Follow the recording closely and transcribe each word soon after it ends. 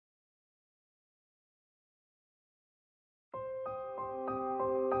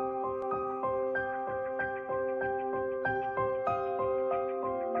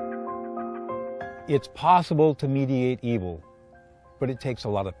It's possible to mediate evil, but it takes a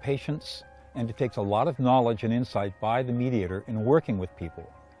lot of patience and it takes a lot of knowledge and insight by the mediator in working with people,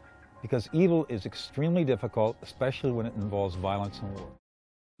 because evil is extremely difficult, especially when it involves violence and war.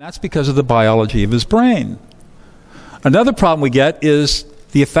 That's because of the biology of his brain. Another problem we get is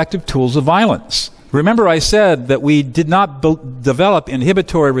the effective tools of violence. Remember I said that we did not develop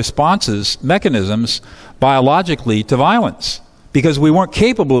inhibitory responses, mechanisms, biologically to violence, because we weren't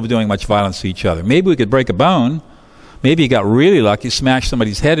capable of doing much violence to each other. Maybe we could break a bone. Maybe you got really lucky, smashed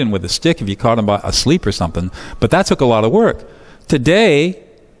somebody's head in with a stick if you caught them asleep or something, but that took a lot of work. Today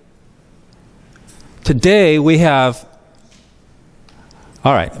we have,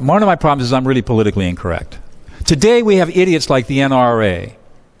 all right, one of my problems is I'm really politically incorrect. Today we have idiots like the NRA.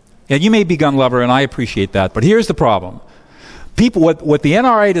 And you may be gun lover, and I appreciate that, but here's the problem. People, what the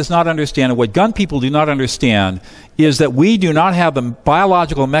NRA does not understand, and what gun people do not understand, is that we do not have the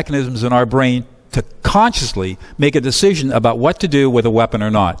biological mechanisms in our brain to consciously make a decision about what to do with a weapon or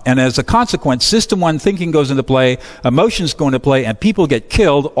not. And as a consequence, System 1 thinking goes into play, emotions go into play, and people get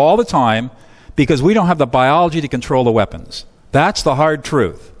killed all the time because we don't have the biology to control the weapons. That's the hard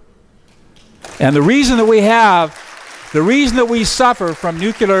truth. And the reason that we suffer from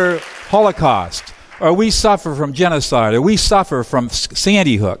nuclear holocaust, or we suffer from genocide, or we suffer from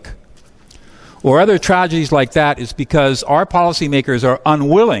Sandy Hook, or other tragedies like that, is because our policymakers are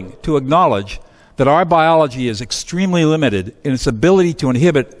unwilling to acknowledge that our biology is extremely limited in its ability to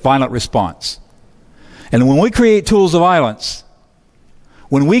inhibit violent response. And when we create tools of violence,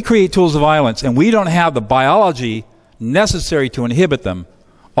 and we don't have the biology necessary to inhibit them,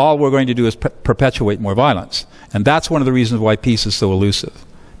 all we're going to do is perpetuate more violence. And that's one of the reasons why peace is so elusive.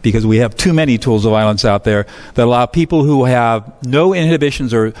 Because we have too many tools of violence out there that allow people who have no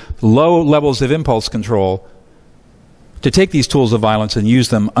inhibitions or low levels of impulse control to take these tools of violence and use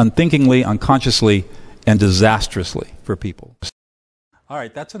them unthinkingly, unconsciously, and disastrously for people. All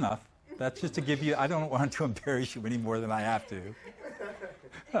right, that's enough. That's just to give you, I don't want to embarrass you any more than I have to.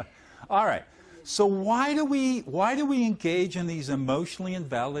 All right. So why do we engage in these emotionally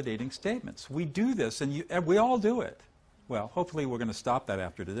invalidating statements? We do this, and we all do it. Well, hopefully we're going to stop that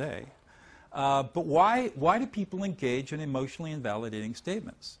after today. But why do people engage in emotionally invalidating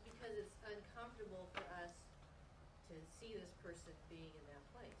statements? Because it's uncomfortable for us to see this person being in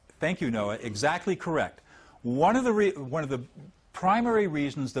that place. Thank you, Noah. Exactly correct. One of the primary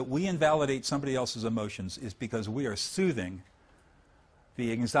reasons that we invalidate somebody else's emotions is because we are soothing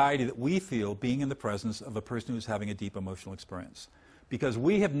the anxiety that we feel being in the presence of a person who's having a deep emotional experience. Because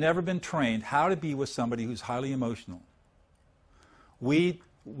we have never been trained how to be with somebody who's highly emotional. We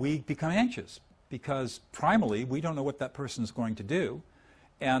become anxious because primally we don't know what that person's going to do,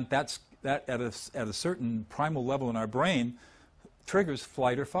 and that at a certain primal level in our brain triggers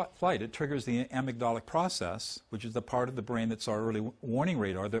flight or flight. It triggers the amygdalic process, which is the part of the brain that's our early warning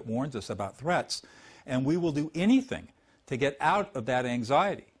radar that warns us about threats, and we will do anything to get out of that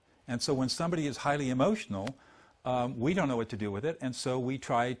anxiety. And so when somebody is highly emotional, we don't know what to do with it, and so we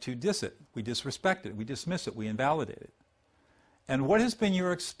try to diss it, we disrespect it, we dismiss it, we invalidate it. And what has been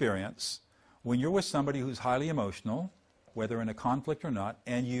your experience when you're with somebody who's highly emotional, whether in a conflict or not,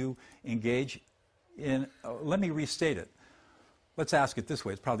 and you engage in, let me restate it. Let's ask it this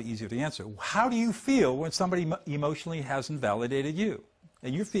way, it's probably easier to answer. How do you feel when somebody emotionally has invalidated you?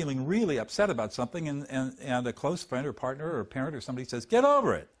 And you're feeling really upset about something, and a close friend or partner or parent or somebody says, get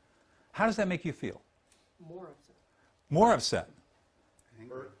over it. How does that make you feel? More upset. More upset.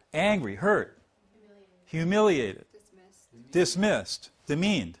 Angry, hurt. Humiliated. Dismissed,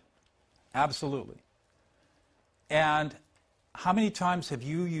 demeaned. Absolutely. And how many times have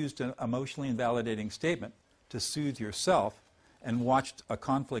you used an emotionally invalidating statement to soothe yourself and watched a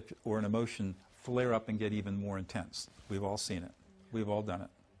conflict or an emotion flare up and get even more intense? We've all seen it. We've all done it.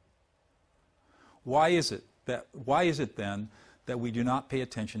 Why is it then that we do not pay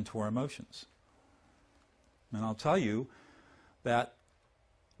attention to our emotions? And I'll tell you that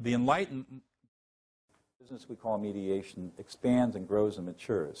the enlightened business we call mediation expands and grows and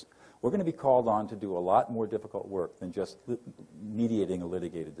matures. We're going to be called on to do a lot more difficult work than just mediating a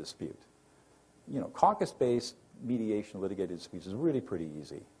litigated dispute. You know, caucus-based mediation of litigated disputes is really pretty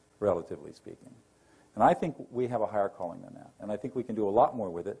easy, relatively speaking. And I think we have a higher calling than that. And I think we can do a lot more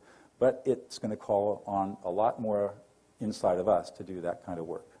with it, but it's going to call on a lot more inside of us to do that kind of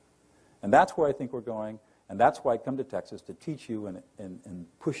work. And that's where I think we're going. And that's why I come to Texas, to teach you and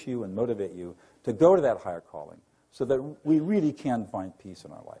push you and motivate you to go to that higher calling so that we really can find peace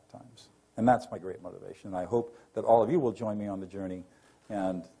in our lifetimes. And that's my great motivation. And I hope that all of you will join me on the journey,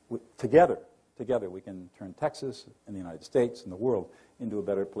 and together together we can turn Texas and the United States and the world into a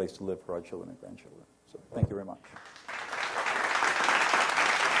better place to live for our children and grandchildren. So thank you very much.